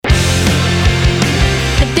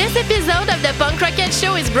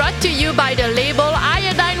brought to you by the label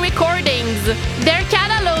Iodine Recordings. Their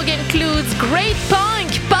catalog includes great punk,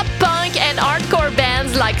 pop punk, and hardcore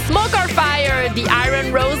bands like Smoke or Fire, The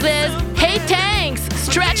Iron Roses, Hey Tanks,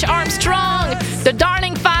 Stretch Armstrong, The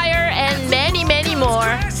Darling Fire, and many, many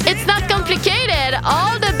more. It's not complicated.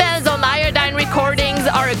 All the bands on Iodine Recordings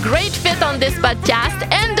are a great fit on this podcast,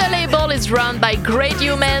 and the label is run by great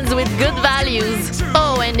humans with good values.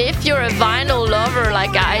 Oh, and if you're a vinyl lover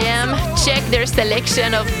like I am, check their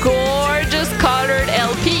selection of gorgeous colored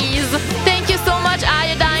LPs. Thank you so much,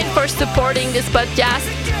 Iodine, for supporting this podcast.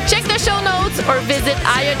 Check the show notes or visit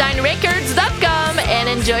iodinerecords.com and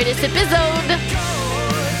enjoy this episode.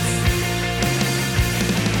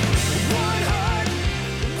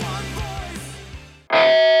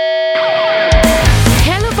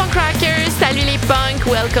 Salut les punks!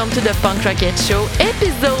 Welcome to the Punk Rocket Show,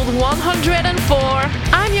 episode 104.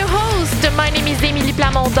 I'm your host. My name is Émilie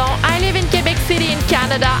Plamondon. I live in Quebec City in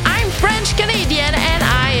Canada. I'm French-Canadian and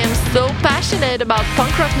I am so passionate about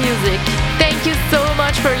punk rock music. Thank you so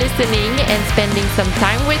much for listening and spending some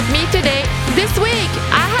time with me today. This week,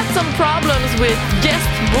 I had some problems with guest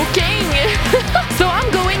booking, so I'm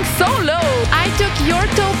going solo. I took your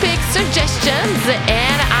topic suggestions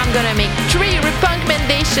and I'm gonna make 3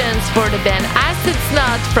 recommendations for the band Acid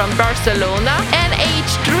Snot from Barcelona and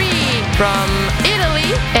H3 from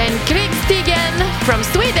Italy and Kriegstigen from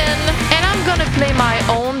Sweden, and I'm gonna play my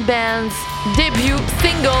own band's debut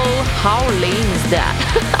single. How lame is that?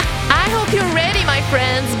 I hope you're ready, my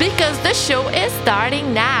friends, because the show is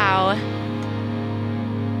starting now.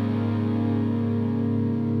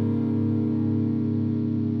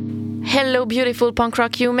 Hello, beautiful punk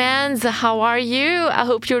rock humans. How are you? I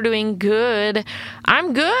hope you're doing good.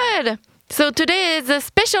 I'm good. So today is a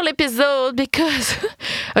special episode because,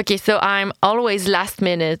 so I'm always last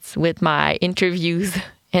minute with my interviews.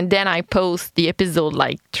 And then I post the episode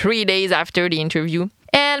like 3 days after the interview.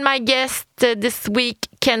 And my guest this week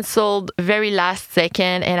canceled very last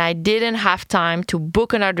second, and I didn't have time to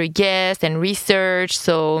book another guest and research.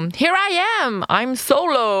 So here I am. I'm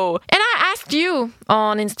solo. And I asked you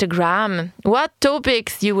on Instagram what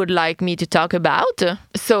topics you would like me to talk about.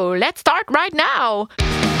 So let's start right now.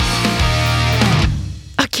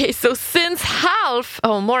 Okay, so since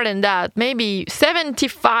more than that, maybe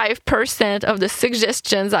 75% of the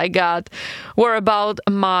suggestions I got were about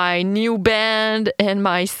my new band and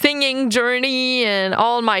my singing journey and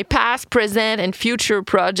all my past, present, and future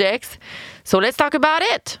projects. So let's talk about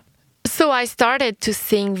it. So I started to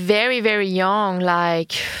sing very, very young,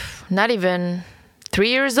 like not even 3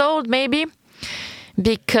 years old, maybe,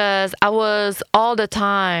 because I was all the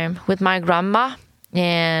time with my grandma.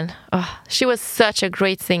 And she was such a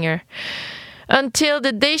great singer. Until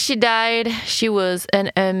the day she died, she was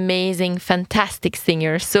an amazing, fantastic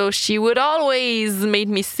singer. So she would always make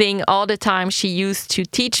me sing all the time. She used to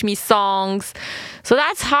teach me songs. So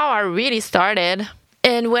that's how I really started.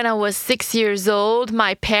 And when I was 6 years old,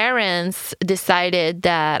 my parents decided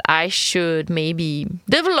that I should maybe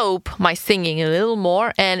develop my singing a little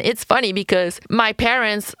more. And it's funny because my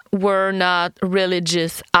parents were not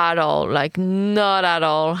religious at all, like not at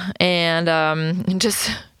all. And just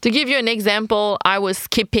to give you an example, I was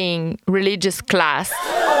skipping religious class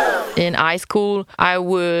in high school. I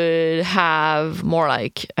would have more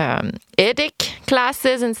like ethic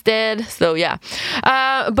classes instead. So yeah.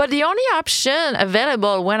 But the only option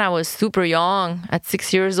available when I was super young, at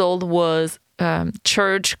 6 years old, was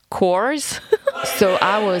church chorus. So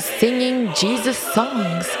I was singing Jesus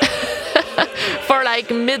songs. For like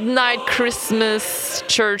midnight Christmas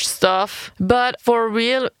church stuff. But for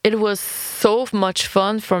real, it was so much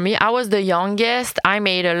fun for me. I was the youngest. I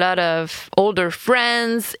made a lot of older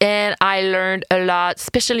friends and I learned a lot,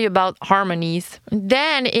 especially about harmonies.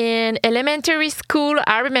 Then in elementary school,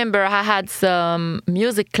 I remember I had some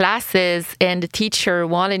music classes and the teacher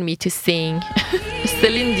wanted me to sing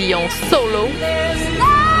Céline Dion solo.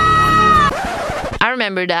 I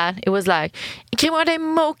remember that. It was like, écris-moi des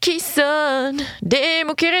mots qui sonnent, des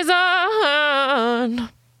mots qui résonnent.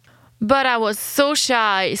 But I was so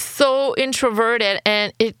shy, so introverted,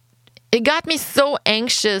 and it got me so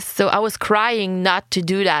anxious. So I was crying not to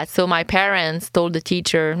do that. So my parents told the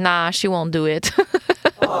teacher, nah, she won't do it.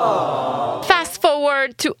 Fast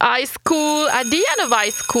forward to high school. At the end of high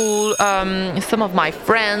school, some of my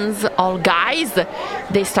friends, all guys,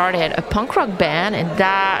 they started a punk rock band, and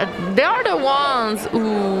they are the ones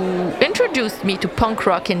who introduced me to punk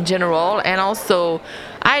rock in general. And also,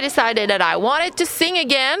 I decided that I wanted to sing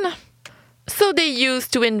again. So they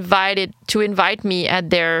used to invite me at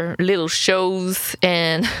their little shows,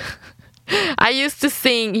 and I used to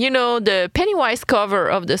sing, the Pennywise cover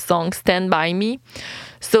of the song Stand By Me.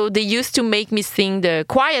 So they used to make me sing the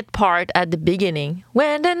quiet part at the beginning.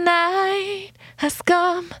 When the night has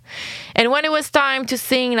come. And when it was time to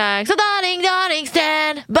sing like, so darling, darling,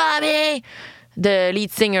 stand by me, the lead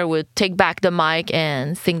singer would take back the mic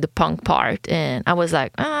and sing the punk part. And I was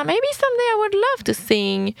like, maybe someday I would love to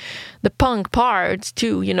sing the punk part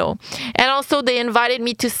too, And also they invited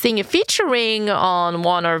me to sing a featuring on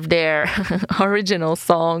one of their original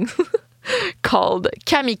songs called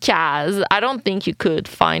Kamikaze. I don't think you could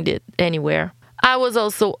find it anywhere. I was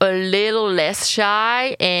also a little less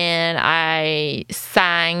shy, and I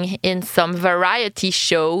sang in some variety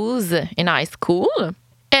shows in high school.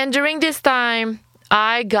 And during this time,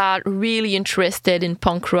 I got really interested in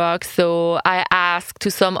punk rock, so I asked to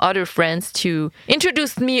some other friends to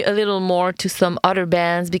introduce me a little more to some other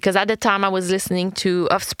bands, because at the time I was listening to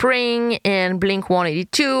Offspring and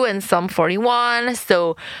Blink-182 and Sum 41,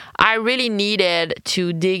 so I really needed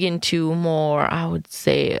to dig into more, I would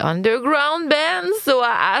say, underground bands. So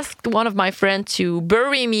I asked one of my friends to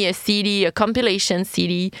bury me a CD, a compilation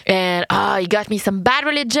CD, and he got me some Bad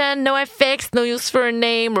Religion, NoFX, No Use for a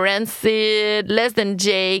Name, Rancid, Less Than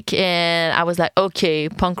Jake, and I was like, okay,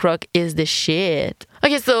 punk rock is the shit.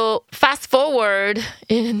 Okay, so fast forward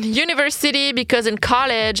in university, because in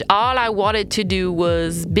college, all I wanted to do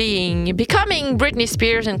was becoming Britney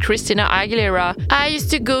Spears and Christina Aguilera. I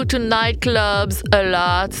used to go to nightclubs a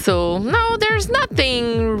lot, so no, there's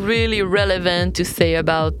nothing really relevant to say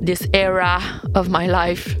about this era of my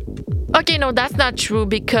life. Okay, no, that's not true,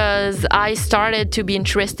 because I started to be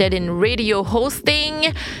interested in radio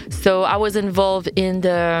hosting. So I was involved in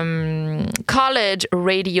the college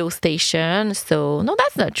radio station. So no,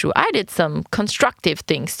 that's not true. I did some constructive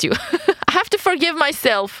things too. I have to forgive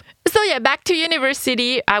myself. So yeah, back to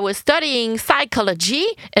university. I was studying psychology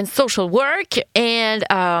and social work, and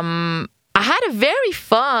I had a very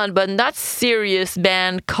fun but not serious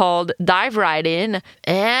band called Dive Right In,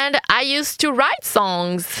 and I used to write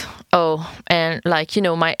songs. Oh, and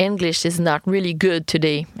my English is not really good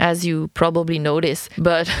today, as you probably noticed,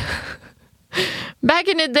 but back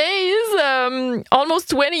in the days, almost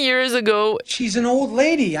 20 years ago. She's an old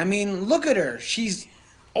lady. I mean, look at her. She's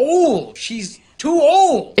old. She's too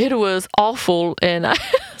old. It was awful, and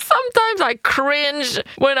sometimes I cringe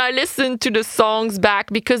when I listen to the songs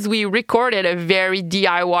back, because we recorded a very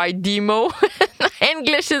DIY demo.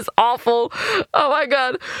 English is awful. Oh my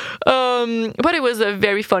God. But it was a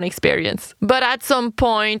very fun experience. But at some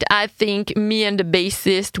point, I think me and the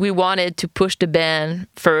bassist, we wanted to push the band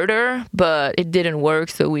further, but it didn't work,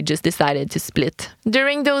 so we just decided to split.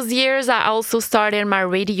 During those years, I also started my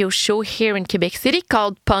radio show here in Quebec City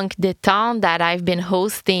called Punk Détente that I've been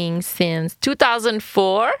hosting since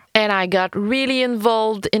 2004. And I got really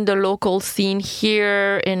involved in the local scene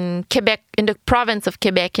here in Quebec, in the province of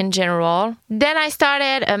Quebec in general. Then I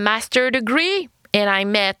started a master degree, and I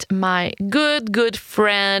met my good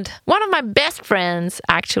friend, one of my best friends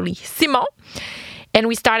actually, Simon. And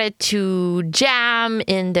we started to jam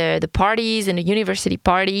in the parties, in the university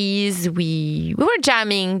parties. We were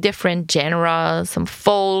jamming different genres, some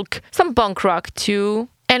folk, some punk rock too.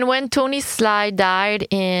 And when Tony Sly died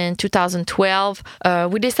in 2012,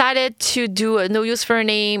 we decided to do a No Use for a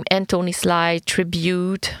Name and Tony Sly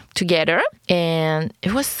tribute together. And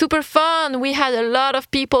it was super fun. We had a lot of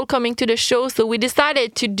people coming to the show, so we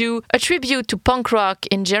decided to do a tribute to punk rock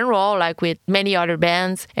in general, like with many other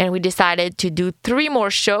bands. And we decided to do 3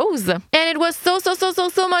 more shows. And it was so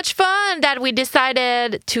much fun that we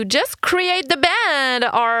decided to just create the band,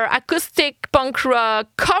 our acoustic punk rock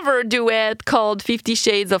cover duet called 50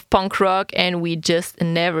 Shades of Punk Rock, and we just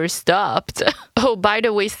never stopped. Oh, by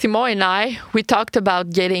the way, Simon and we talked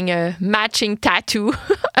about getting a matching tattoo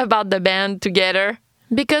about the band together,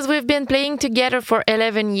 because we've been playing together for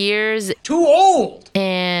 11 years. Too old!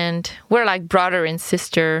 And we're like brother and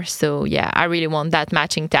sister, so yeah, I really want that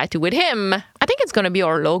matching tattoo with him. I think it's gonna be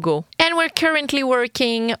our logo. And we're currently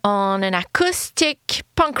working on an acoustic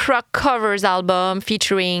punk rock covers album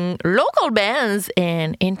featuring local bands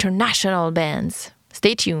and international bands.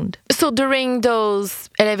 Stay tuned. So during those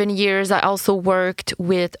 11 years, I also worked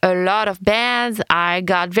with a lot of bands. I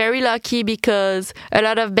got very lucky because a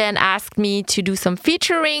lot of bands asked me to do some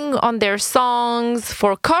featuring on their songs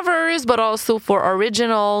for covers, but also for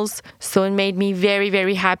originals. So it made me very,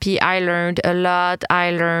 very happy. I learned a lot.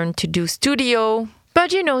 I learned to do studio.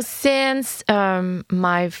 But since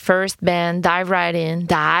my first band, Dive Right In,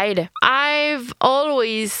 died, I've I've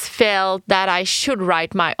always felt that I should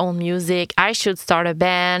write my own music. I should start a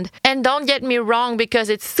band. And don't get me wrong, because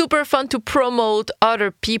it's super fun to promote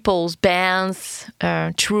other people's bands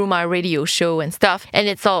through my radio show and stuff. And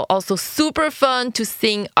it's also super fun to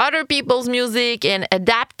sing other people's music and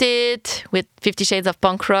adapt it with 50 Shades of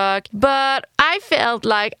Punk Rock. But I felt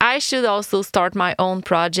like I should also start my own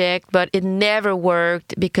project, but it never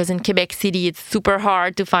worked because in Quebec City, it's super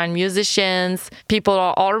hard to find musicians. People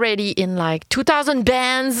are already in like 2,000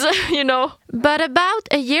 bands, you know. But about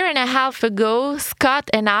a year and a half ago, Scott,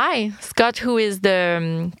 who is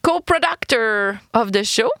the co-producer of the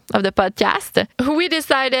show, of the podcast, we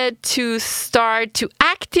decided to start to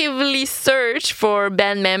actively search for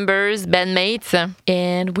band members, bandmates,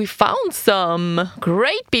 and we found some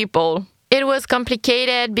great people. It was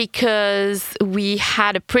complicated because we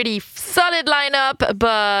had a pretty solid lineup,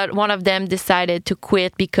 but one of them decided to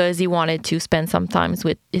quit because he wanted to spend some time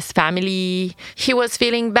with his family. He was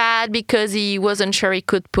feeling bad because he wasn't sure he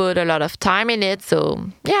could put a lot of time in it. So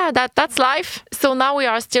yeah, that's life. So now we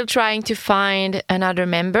are still trying to find another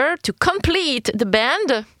member to complete the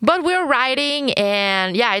band, but we're writing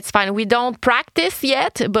and yeah, it's fine. We don't practice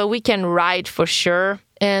yet, but we can write for sure.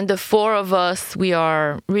 And the four of us, we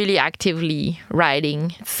are really actively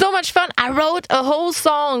writing. It's so much fun. I wrote a whole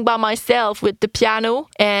song by myself with the piano,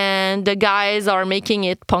 and the guys are making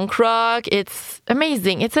it punk rock. It's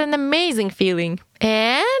amazing. It's an amazing feeling.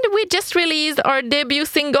 And we just released our debut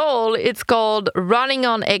single. It's called Running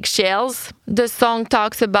on Eggshells. The song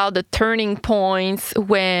talks about the turning points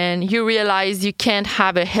when you realize you can't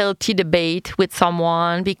have a healthy debate with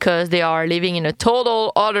someone because they are living in a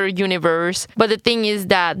total other universe. But the thing is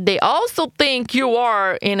that they also think you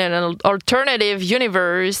are in an alternative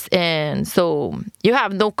universe, and so you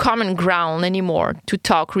have no common ground anymore to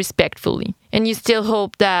talk respectfully. And you still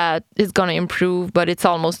hope that it's gonna improve, but it's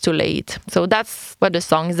almost too late. So that's what the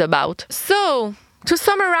song is about. So, to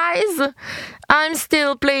summarize, I'm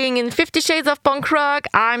still playing in 50 Shades of Punk Rock.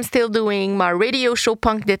 I'm still doing my radio show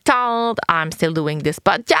Punk Détente. I'm still doing this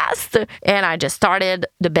podcast. And I just started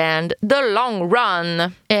the band The Long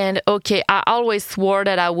Run. And okay, I always swore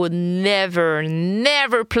that I would never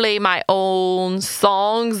play my own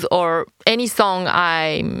songs or any song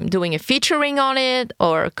I'm doing a featuring on it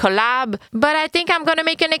or collab. But I think I'm gonna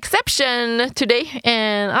make an exception today.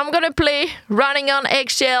 And I'm gonna play Running on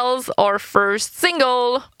Eggshells, our first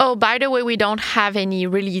single. Oh, by the way, we don't have any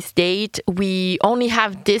release date. We only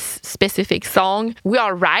have this specific song. We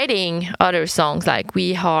are writing other songs, like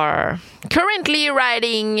we are currently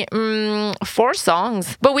writing 4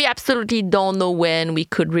 songs, but we absolutely don't know when we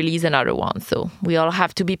could release another one. So we all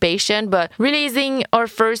have to be patient, but releasing our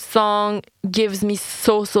first song gives me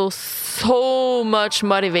so much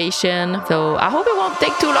motivation. So I hope it won't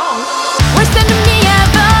take too long. Worse than me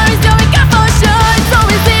ever is going up for sure. It's so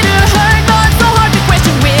easy to hurt, but so hard to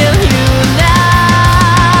question. Will you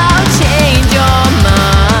now change your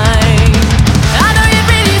mind? I know it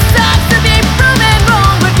really sucks to be proven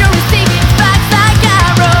wrong, but you're receiving facts like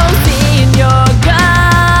arrows in your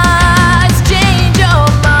guts. Change your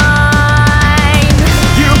mind.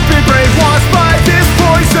 You've been brainwashed by this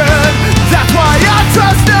poison. That's why I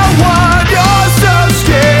trust no one. You're so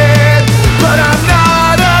scared, but I'm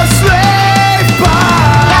not a slave.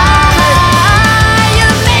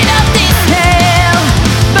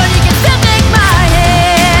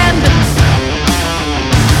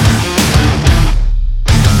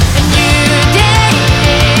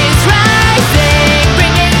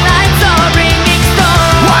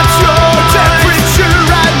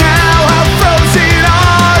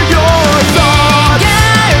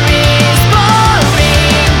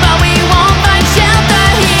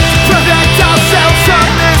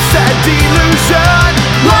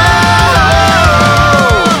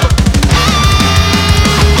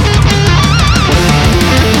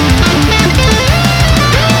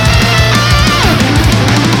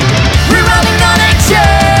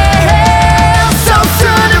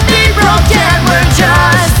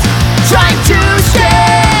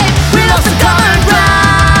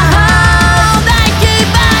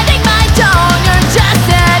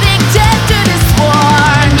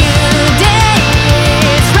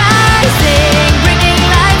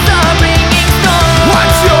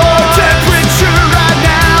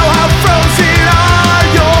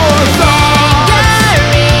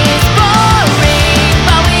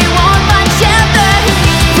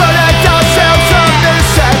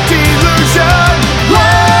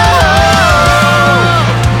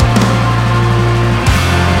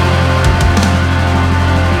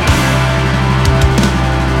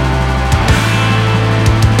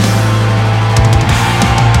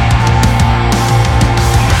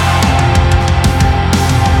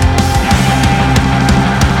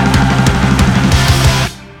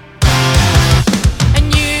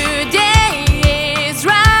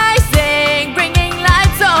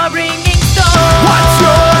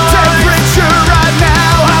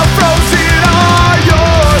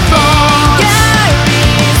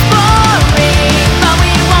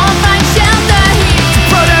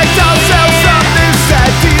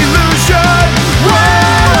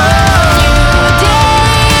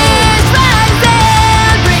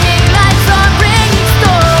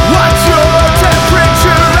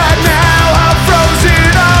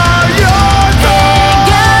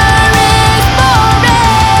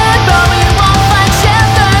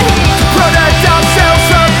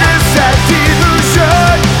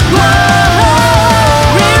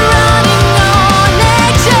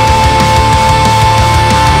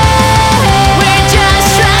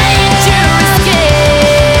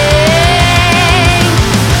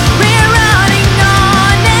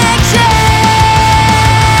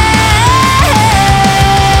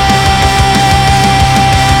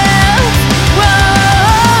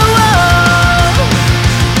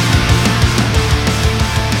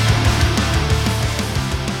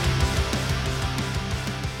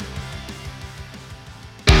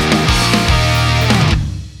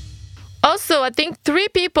 think 3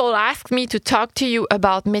 people asked me to talk to you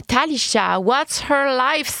about Metallichat. What's her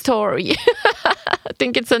life story? I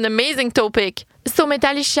think it's an amazing topic. So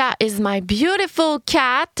Metallichat is my beautiful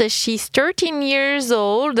cat. She's 13 years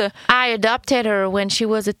old. I adopted her when she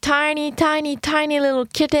was a tiny, tiny, tiny little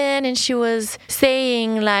kitten, and she was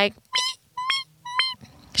saying like,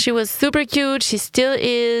 she was super cute. She still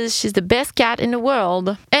is. She's the best cat in the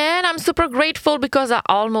world. And I'm super grateful because I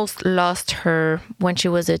almost lost her when she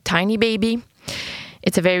was a tiny baby.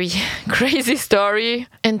 It's a very crazy story.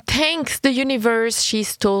 And thanks the universe,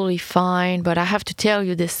 she's totally fine. But I have to tell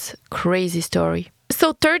you this crazy story.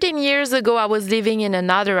 So 13 years ago, I was living in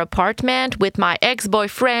another apartment with my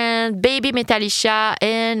ex-boyfriend, baby Metallichat,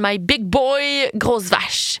 and my big boy, Grosse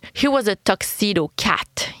Vache. He was a tuxedo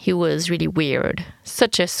cat. He was really weird.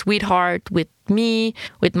 Such a sweetheart with me,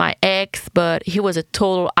 with my ex, but he was a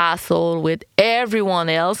total asshole with everyone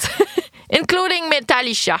else, including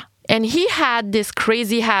Metallichat. And he had this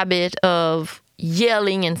crazy habit of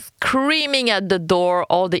yelling and screaming at the door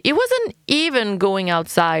all day. He wasn't even going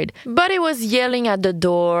outside, but he was yelling at the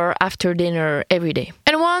door after dinner every day.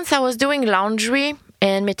 And once I was doing laundry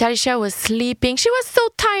and Metallichat was sleeping. She was so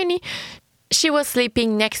tiny. She was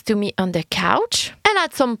sleeping next to me on the couch. And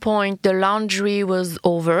at some point, the laundry was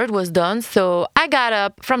over. It was done. So I got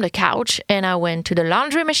up from the couch and I went to the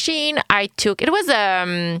laundry machine.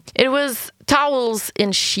 It was towels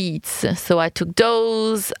and sheets. So I took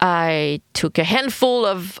those. I took a handful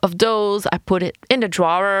of those. I put it in the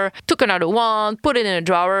drawer, took another one, put it in the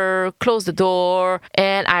drawer, closed the door.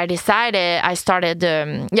 And I started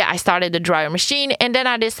the dryer machine. And then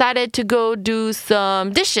I decided to go do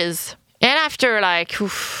some dishes. And after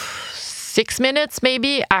 6 minutes,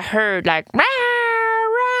 maybe, I heard rawr, rawr,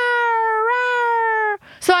 rawr.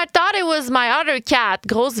 So I thought it was my other cat,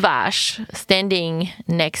 Grosse Vache, standing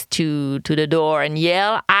next to the door and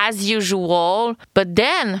yell as usual. But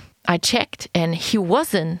then I checked and he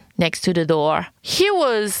wasn't next to the door. He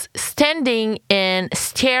was standing and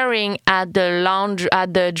staring at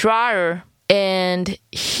the dryer, and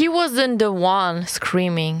he wasn't the one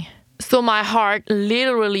screaming. So my heart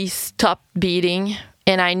literally stopped beating,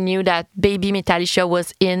 and I knew that baby Metallichat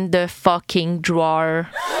was in the fucking drawer.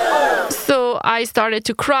 So I started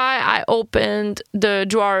to cry. I opened the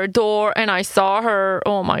drawer door and I saw her.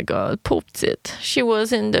 Oh my God, pooped it. She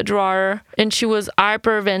was in the drawer and she was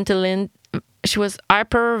hyperventilating.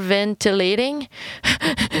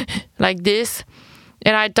 Like this.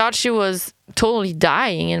 And I thought she was totally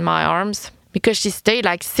dying in my arms, because she stayed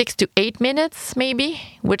 6 to 8 minutes maybe,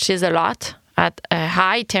 which is a lot at a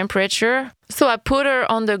high temperature. So I put her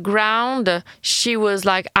on the ground. She was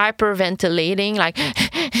hyperventilating,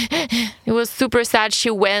 it was super sad.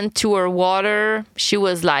 She went to her water. She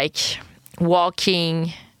was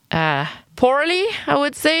walking poorly, I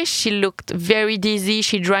would say. She looked very dizzy.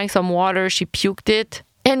 She drank some water. She puked it.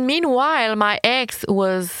 And meanwhile, my ex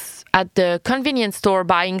was at the convenience store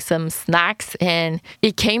buying some snacks, and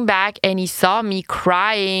he came back and he saw me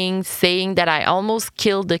crying, saying that I almost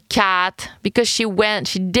killed the cat because she was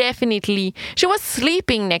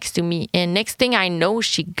sleeping next to me, and next thing I know,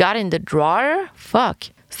 she got in the drawer. Fuck.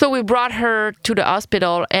 So we brought her to the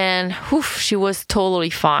hospital, and she was totally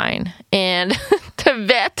fine. And the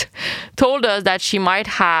vet told us that she might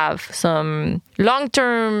have some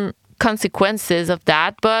long-term consequences of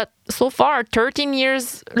that, but so far 13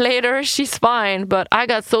 years later she's fine. But I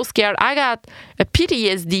got so scared. I got a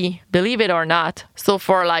PTSD, believe it or not. So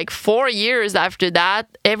for 4 years after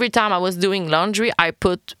that, every time I was doing laundry, I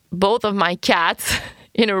put both of my cats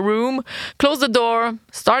in a room, closed the door,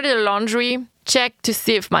 started the laundry, checked to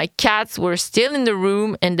see if my cats were still in the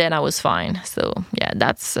room, and then I was fine. So yeah,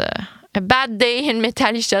 that's a bad day in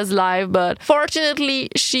Metallichat's life, but fortunately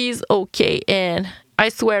she's okay, and I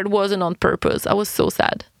swear it wasn't on purpose. I was so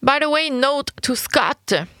sad. By the way, note to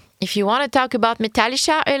Scott. If you want to talk about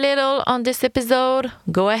Metallichat a little on this episode,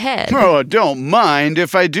 go ahead. Oh, don't mind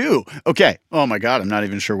if I do. Okay. Oh my God, I'm not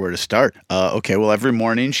even sure where to start. Okay, well, every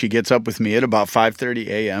morning she gets up with me at about 5:30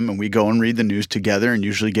 a.m. and we go and read the news together and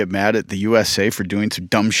usually get mad at the USA for doing some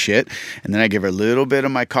dumb shit. And then I give her a little bit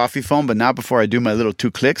of my coffee foam, but not before I do my little 2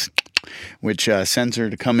 clicks, which sends her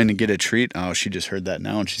to come in and get a treat. Oh, she just heard that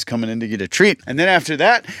now, and she's coming in to get a treat. And then after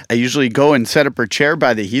that, I usually go and set up her chair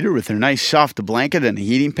by the heater with her nice soft blanket and a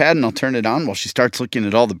heating pad, and I'll turn it on while she starts looking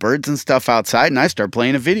at all the birds and stuff outside, and I start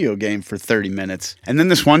playing a video game for 30 minutes. And then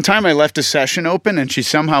this one time, I left a session open, and she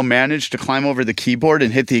somehow managed to climb over the keyboard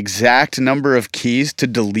and hit the exact number of keys to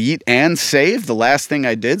delete and save the last thing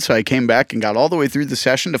I did. So I came back and got all the way through the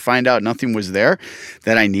session to find out nothing was there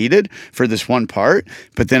that I needed for this one part.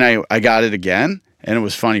 But then I got it again, And it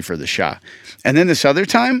was funny for the Sha. And then this other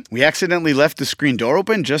time, we accidentally left the screen door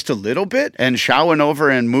open just a little bit. And Sha went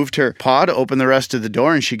over and moved her paw to open the rest of the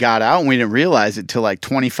door. And she got out. And we didn't realize it till like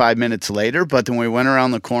 25 minutes later. But then we went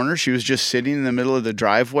around the corner. She was just sitting in the middle of the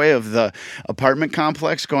driveway of the apartment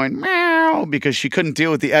complex going, meow, because she couldn't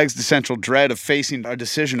deal with the existential dread of facing a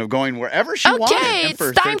decision of going wherever she wanted. Okay, And for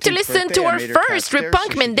it's her time to 13th listen birthday, to I our made her cut first stairs so she could get on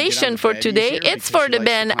recommendation the for bed today. easier It's because for she the likes to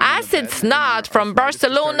band climb on the As bed It's when Not our from arthritis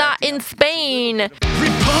started Barcelona acting in up. Spain.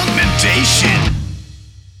 Repugnation.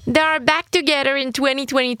 They are back together in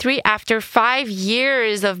 2023 after 5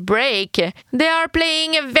 years of break. They are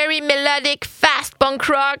playing a very melodic, fast punk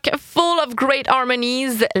rock full of great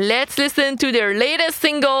harmonies. Let's listen to their latest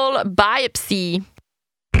single, Biopsy.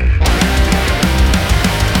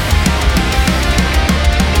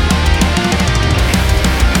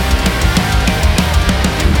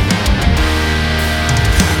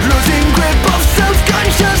 Losing grip of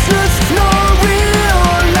self-consciousness, no real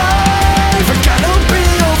life. A canopy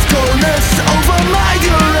of coldness over my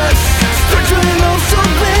duress, spectrum of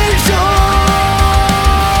submission,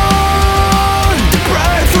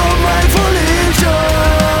 deprived from my volition.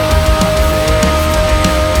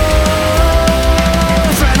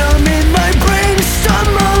 Venom in my brain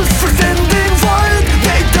stumbles, pretending void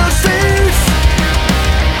data states.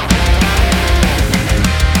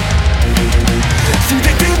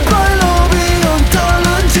 Sedated by lobby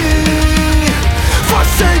ontology,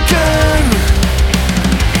 forsaken,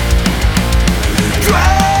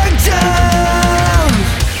 dragged down,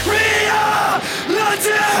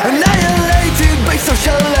 reality, annihilated by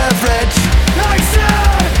social leverage. Like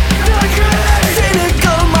said, the great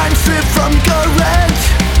cynical mind stripped from courage.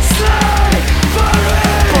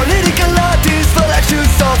 Slavery, political artists for actual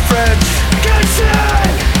suffrage.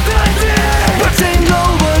 Contain the deed, but in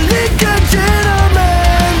global leakage in a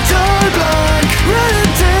mental blank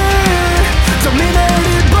reality,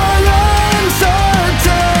 dominated by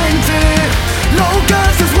uncertainty. No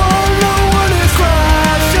gas is one, no one is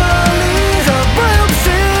crashing. A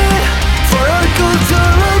biopsy for a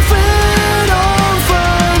cultural freedom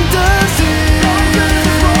fantasy.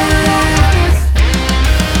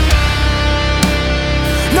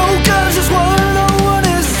 No gas is one, no one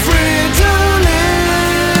is free to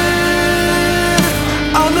live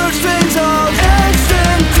under strains of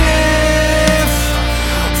instinctive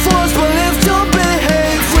false belief to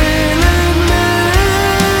behave willingly.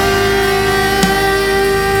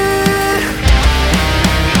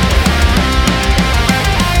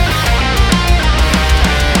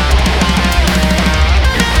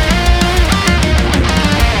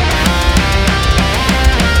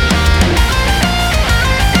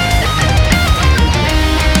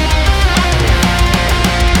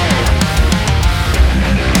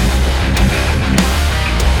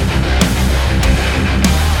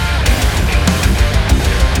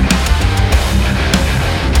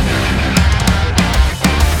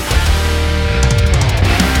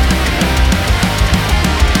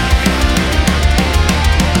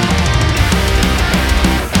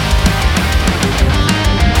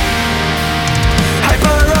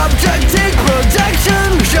 Hyper-objective projection,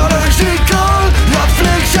 geological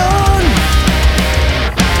affliction.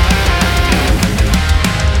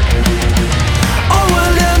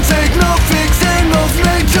 Orwellian techno-fixing of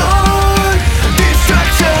nature,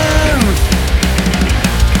 distraction.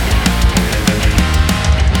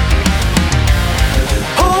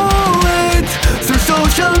 Hold it through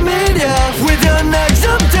social media with your next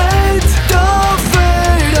update. The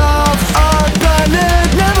fate of our planet,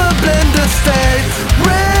 never blend the state.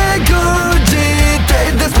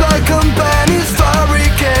 Regurgitate the spy companies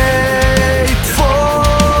fabricate for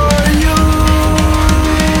you.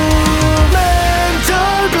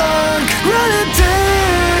 Mental blank reality,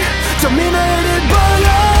 dominated by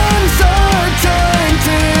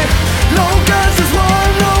uncertainty. No gas is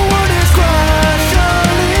one, no one is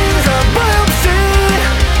crashing. A biopsy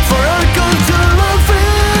for a cultural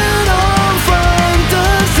freedom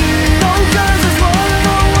fantasy. No gas is one,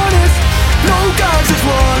 no one is. No gas is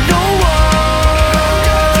one, no one.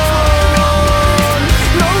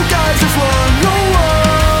 No gas is one, no one.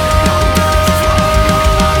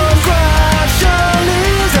 Crashing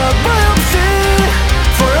is a biopsy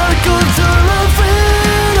for a cultural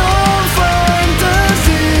freedom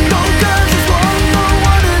fantasy. No gas is one, no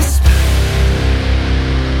one is.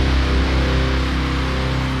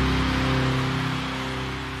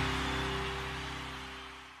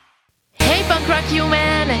 Hey punk rock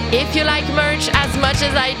human! If you like merch as much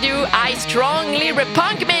as I do, I strongly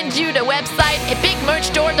recommend you the website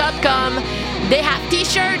epicmerchstore.com. They have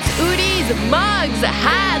t-shirts, hoodies, mugs,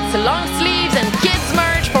 hats, long sleeves, and kids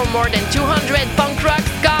merch for more than 200 punk rock,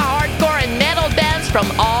 ska, hardcore, and metal bands from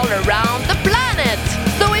all around the planet.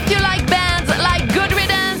 So if you like bands like Good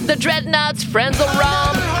Riddance, The Dreadnoughts, Friends of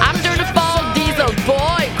Rum, After the Fall, Diesel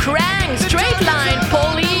Boy, Krang, Straight Line,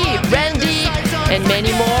 Polly, Randy, and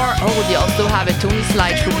many more. Oh, they also have a Tony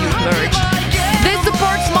Sly tribute merch. They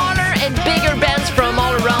support smaller and bigger bands from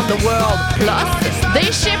all around the world. Plus, they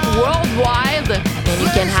ship worldwide, and you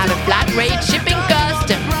can have a flat rate shipping cost.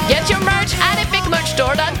 Get your merch at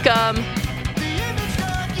epicmerchstore.com.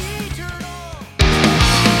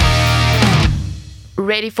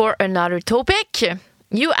 Ready for another topic?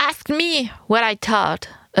 You asked me what I thought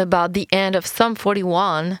about the end of Sum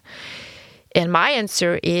 41, and my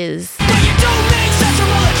answer is...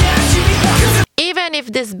 Even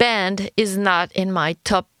if this band is not in my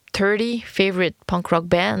top 30 favorite punk rock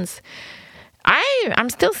bands, I'm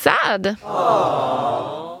still sad.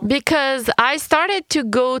 Aww. Because I started to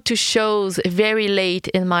go to shows very late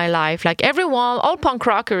in my life. Like everyone, all punk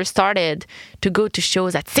rockers started to go to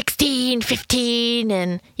shows at 16, 15,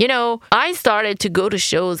 and I started to go to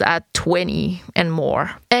shows at 20 and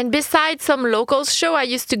more. And besides some local show I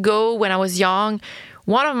used to go when I was young,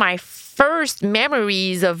 one of my first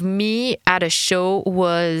memories of me at a show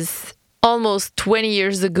was almost 20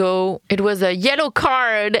 years ago. It was a Yellow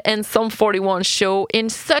Card and Sum 41 show in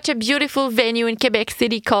such a beautiful venue in Quebec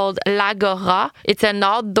City called L'Agora. It's an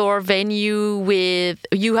outdoor venue with,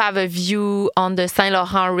 you have a view on the Saint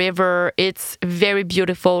Laurent River. It's very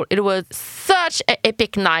beautiful. It was such an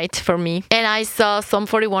epic night for me. And I saw Sum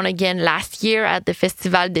 41 again last year at the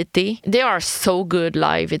Festival d'été. They are so good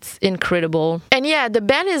live. It's incredible. And yeah, the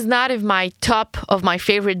band is not in my top of my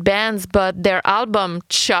favorite bands, but their album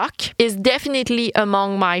Chuck is definitely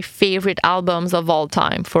among my favorite albums of all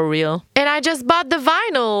time, for real. And I just bought the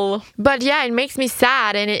vinyl. But yeah, it makes me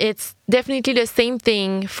sad, and it's definitely the same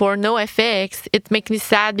thing for NoFX. It makes me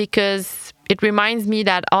sad because it reminds me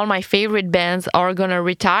that all my favorite bands are gonna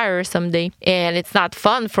retire someday. And it's not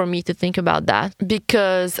fun for me to think about that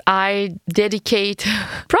because I dedicate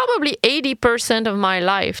probably 80% of my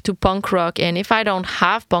life to punk rock. And if I don't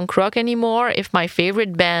have punk rock anymore, if my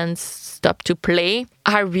favorite bands stop to play,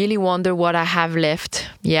 I really wonder what I have left.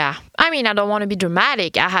 Yeah. I mean, I don't want to be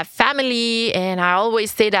dramatic. I have family, and I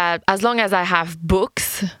always say that as long as I have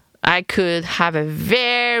books, I could have a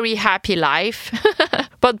very happy life.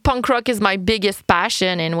 But punk rock is my biggest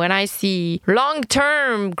passion, and when I see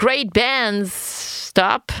long-term great bands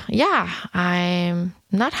stop, yeah, I'm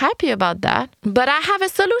not happy about that. But I have a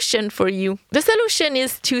solution for you. The solution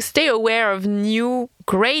is to stay aware of new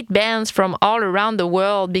great bands from all around the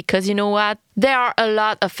world, because you know what? There are a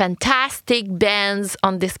lot of fantastic bands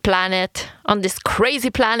on this planet, on this crazy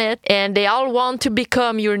planet, and they all want to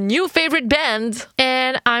become your new favorite band.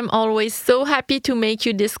 And I'm always so happy to make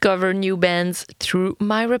you discover new bands through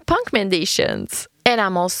my recommendations. And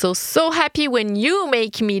I'm also so happy when you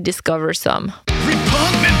make me discover some.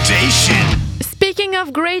 Recommendation! Speaking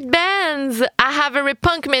of great bands, I have a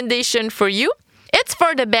recommendation for you. It's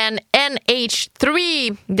for the band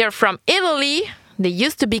NH3. They're from Italy. They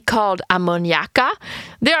used to be called Ammoniaca.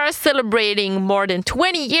 They are celebrating more than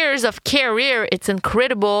 20 years of career. It's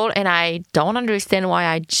incredible, and I don't understand why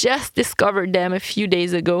I just discovered them a few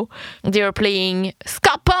days ago. They are playing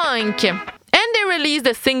ska punk. And they released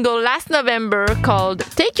a single last November called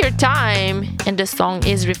Take Your Time, and the song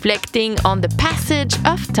is reflecting on the passage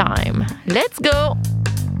of time. Let's go!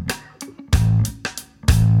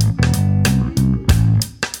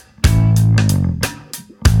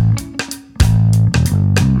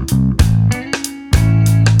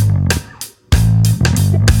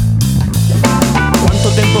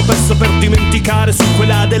 Tempo perso per dimenticare su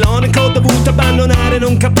quella delone che ho dovuto abbandonare e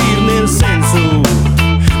non capirne il senso,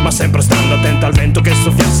 ma sempre stando attento al vento che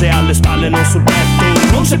soffiasse alle spalle e non sul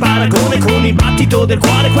petto. Non c'è paragone con il battito del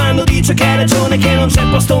cuore quando dice che hai ragione, che non c'è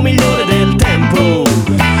posto migliore del tempo,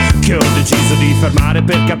 che ho deciso di fermare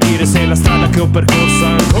per capire se la strada che ho percorso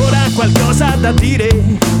ha ancora qualcosa da dire.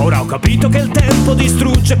 Ora ho capito che il tempo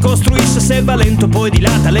distrugge, costruisce, se va lento poi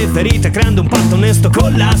dilata le ferite, creando un patto onesto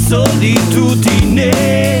con la solitudine.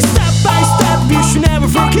 Step by step you should never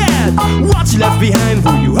forget what you left behind,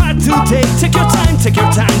 who you had to take. Take your time, take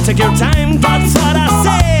your time, take your time, that's what I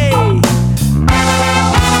say.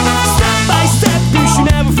 Step by step you should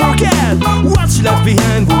never forget what you left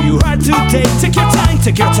behind, who you had to take. Take your time,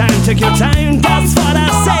 take your time, take your time, that's what I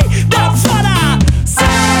say, that's what I say.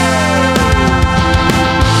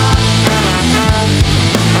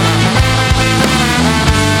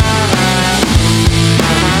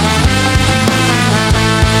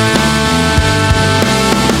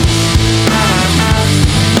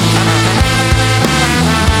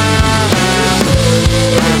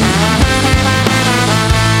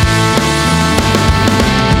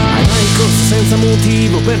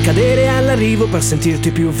 all'arrivo per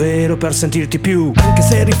sentirti più vero, per sentirti più. Anche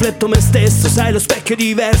se rifletto me stesso, sai lo specchio è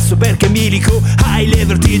diverso perché mi dico hai le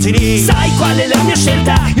vertigini. Sai qual è la mia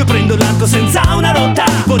scelta? Io prendo l'arco senza una rotta.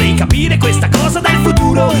 Vorrei capire questa cosa del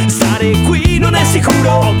futuro. Stare qui non è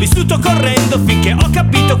sicuro. Ho vissuto correndo finché ho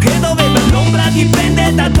capito che dove va l'ombra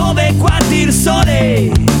dipende da dove guardi il sole.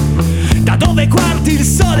 Da dove guardi il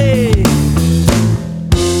sole.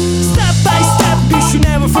 Step by step you should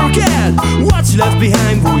never forget what you left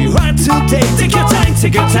behind, who you are today. Take your time,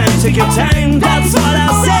 take your time, take your time. That's what I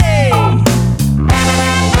say.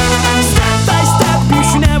 Step by step you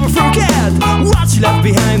should never forget what you left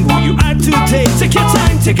behind, who you are today. Take your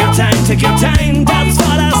time, take your time, take your time. That's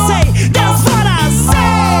what I say. That's what I say.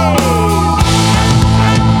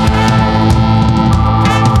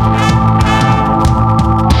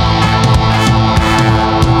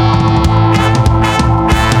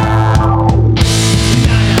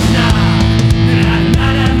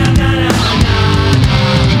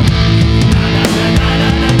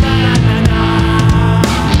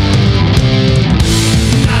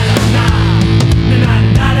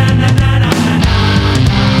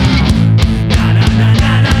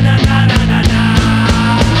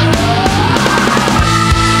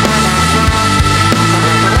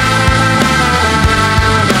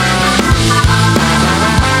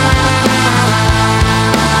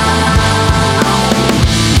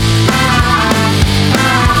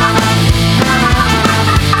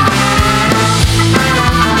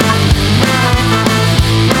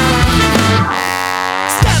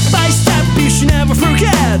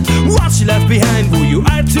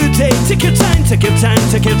 Take your time, take your time,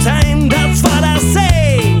 take your time. That's what I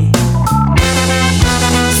say.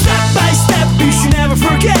 Step by step, you should never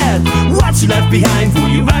forget what you left behind, who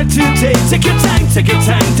you are today. Take your time, take your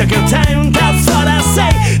time, take your time. That's what I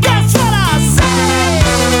say. That's what I say.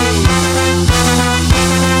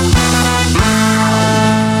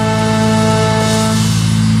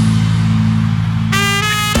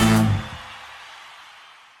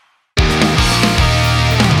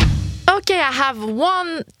 Okay, I have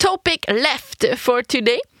one topic left for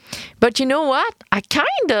today. But you know what? I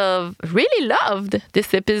kind of really loved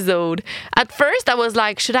this episode. At first, I was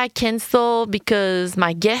like, should I cancel because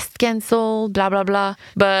my guest canceled, blah, blah, blah.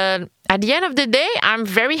 But at the end of the day, I'm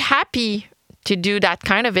very happy to do that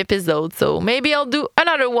kind of episode. So maybe I'll do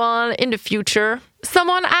another one in the future.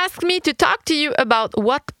 Someone asked me to talk to you about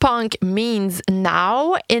what punk means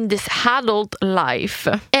now in this adult life.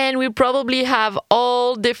 And we probably have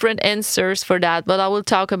all different answers for that, but I will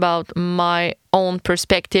talk about my own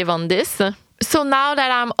perspective on this. So now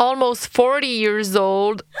that I'm almost 40 years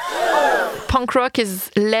old, punk rock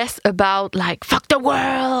is less about like, fuck the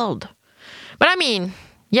world. But I mean,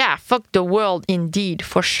 yeah, fuck the world indeed,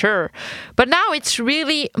 for sure. But now it's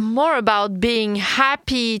really more about being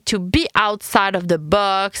happy to be outside of the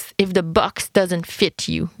box if the box doesn't fit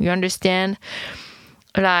you. You understand?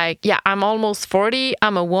 Like, yeah, I'm almost 40.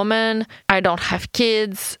 I'm a woman. I don't have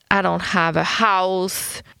kids. I don't have a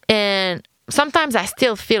house. And sometimes I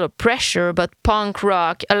still feel a pressure, but punk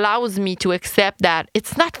rock allows me to accept that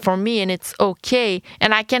it's not for me and it's okay.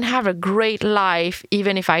 And I can have a great life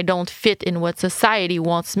even if I don't fit in what society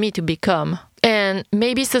wants me to become. And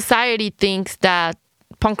maybe society thinks that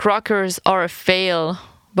punk rockers are a fail,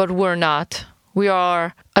 but we're not. We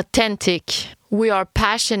are authentic. We are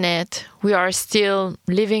passionate. We are still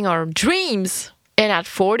living our dreams. And at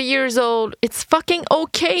 40 years old, it's fucking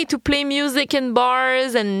okay to play music in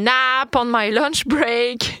bars and nap on my lunch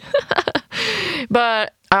break.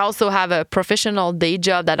 But I also have a professional day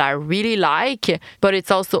job that I really like, but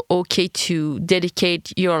it's also okay to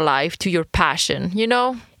dedicate your life to your passion, you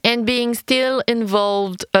know? And being still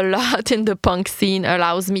involved a lot in the punk scene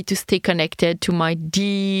allows me to stay connected to my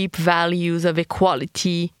deep values of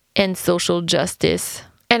equality and social justice.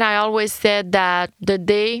 And I always said that the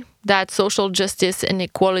day that social justice and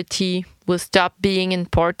equality will stop being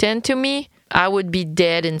important to me, I would be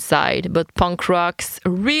dead inside. But punk rocks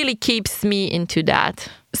really keeps me into that.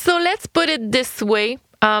 So let's put it this way.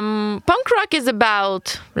 Punk rock is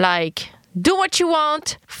about, like, do what you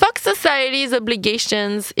want, fuck society's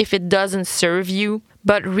obligations if it doesn't serve you,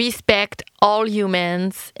 but respect all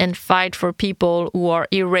humans and fight for people who are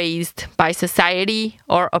erased by society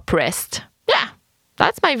or oppressed. Yeah.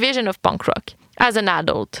 That's my vision of punk rock as an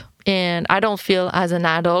adult. And I don't feel as an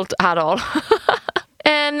adult at all.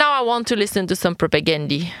 And now I want to listen to some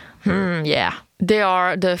propaganda. Yeah. They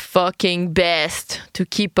are the fucking best to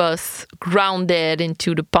keep us grounded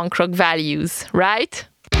into the punk rock values, right?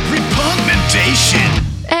 Repugnation!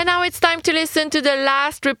 And now it's it's time to listen to the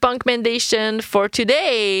last recommendation for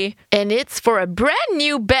today. And it's for a brand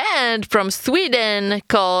new band from Sweden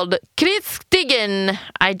called Kristigen.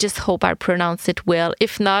 I just hope I pronounce it well.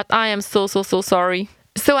 If not, I am so sorry.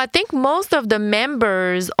 So I think most of the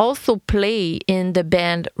members also play in the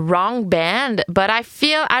band Wrong Band, but I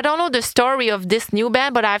don't know the story of this new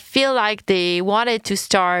band, but I feel like they wanted to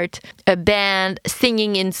start a band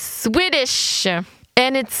singing in Swedish.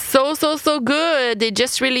 And it's so good. They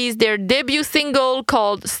just released their debut single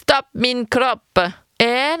called Stop Min Kropp.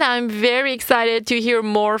 And I'm very excited to hear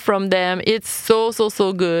more from them. It's so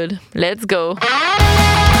good. Let's go.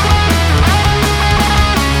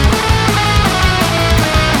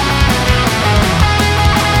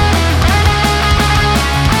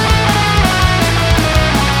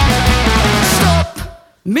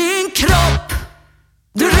 Min kropp,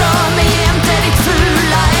 du rör mig inte ditt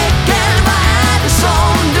fula äckel. Vad är det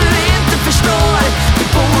som du inte förstår? Du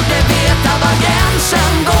borde veta var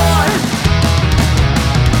gränsen går.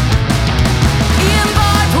 I en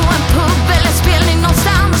bar, på en pub eller spelning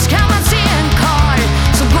någonstans kan man se en karl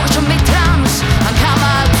som går som i trans. Han kan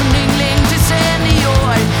vara allt från yngling till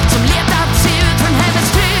senior, som letat sig ut från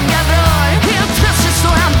hemmets trygga vrår. Helt plötsligt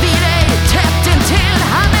står han vid dig, tätt intill.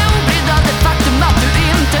 Han är obrydd av det faktum att du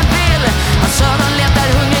inte vill. Hans ögon letar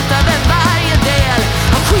hungrigt över varje del.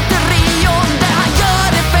 Han skiter i om det han gör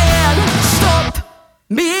är fel. Stopp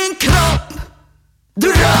min kropp, du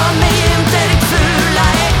rör mig inte ditt fula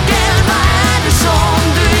äckel. Vad är det som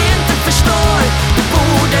du inte förstår? Du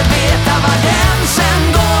borde veta var gränsen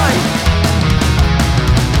går.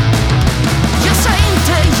 Jag sa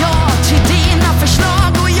inte ja till dina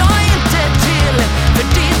förslag och jag är inte till för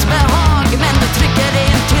ditt behag. Men du trycker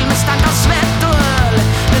in till med stank av svett och öl.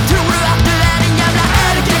 Men tror du att du är en jävla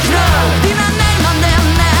ärkeknöl? Dina närmanden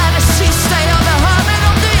är det sista jag behöver.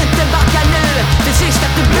 Om du inte backar nu, det sista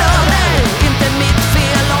att du blöder. Inte mitt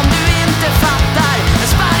fel om du inte fattar. En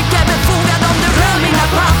spark är befogad om du rör mina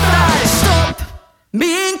pattar. Stopp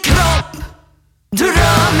min kropp, du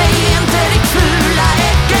rör mig inte ditt fula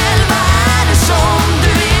äckel. Vad är det som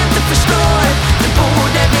du inte förstår? Du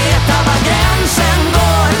borde veta var gränsen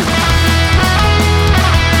går.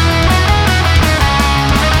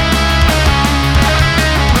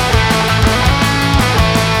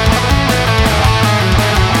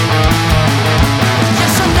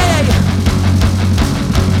 Yes och nej.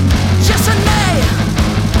 Yes och nej.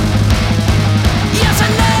 Yes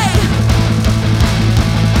och nej.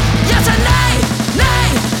 Yes och nej.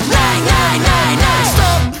 Nej.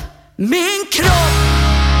 Stopp min kropp,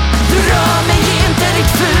 du rör mig inte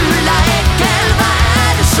ditt fula äckel. Vad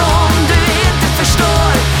är det som du inte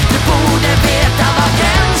förstår? Du borde veta var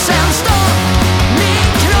gränsen står. Min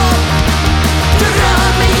kropp, du rör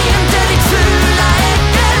mig inte ditt fula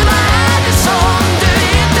äckel. Vad är det som du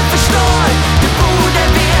inte förstår? Du borde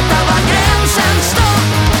veta var gränsen står.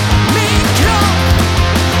 Min kropp,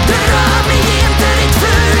 du rör mig inte ditt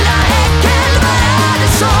fula äckel. Vad är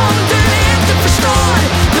det som du inte förstår?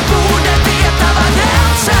 Du borde veta var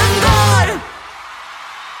gränsen går.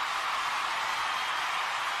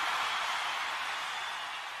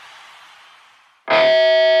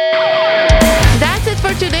 That's it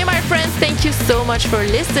for today, my friends. Thank you so much for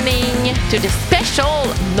listening to the special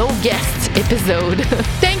no guest episode.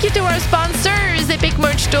 Thank you to our sponsors, Epic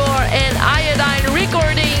Merch Store and Iodine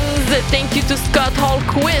Recordings. Thank you to Scott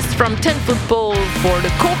Hallquist from 10 Football for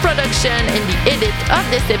the co-production and the edit of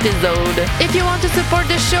this episode. If you want to support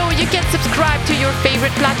the show, you can subscribe to your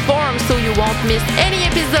favorite platform so you won't miss any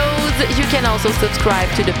episodes. You can also subscribe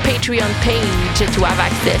to the Patreon page to have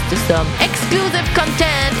access to some exclusive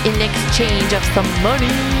content in exchange of some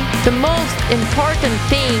money. The most important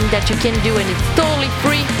thing that you can do, and it's totally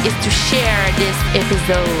free, is to share this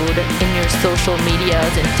episode in your social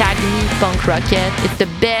medias and tag me, Punk Rocket. It's the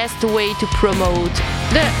best way to promote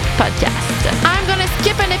the podcast. I'm gonna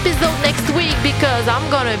skip an episode next week because I'm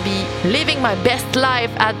gonna be living my best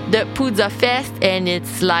life at the Puzza Fest, and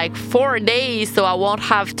it's like 4 days, so I won't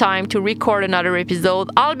have time to record another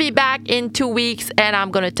episode. I'll be back in 2 weeks, and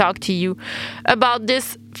I'm gonna talk to you about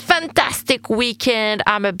this fantastic weekend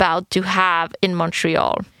I'm about to have in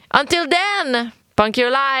Montreal. Until then, punk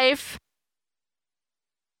your life!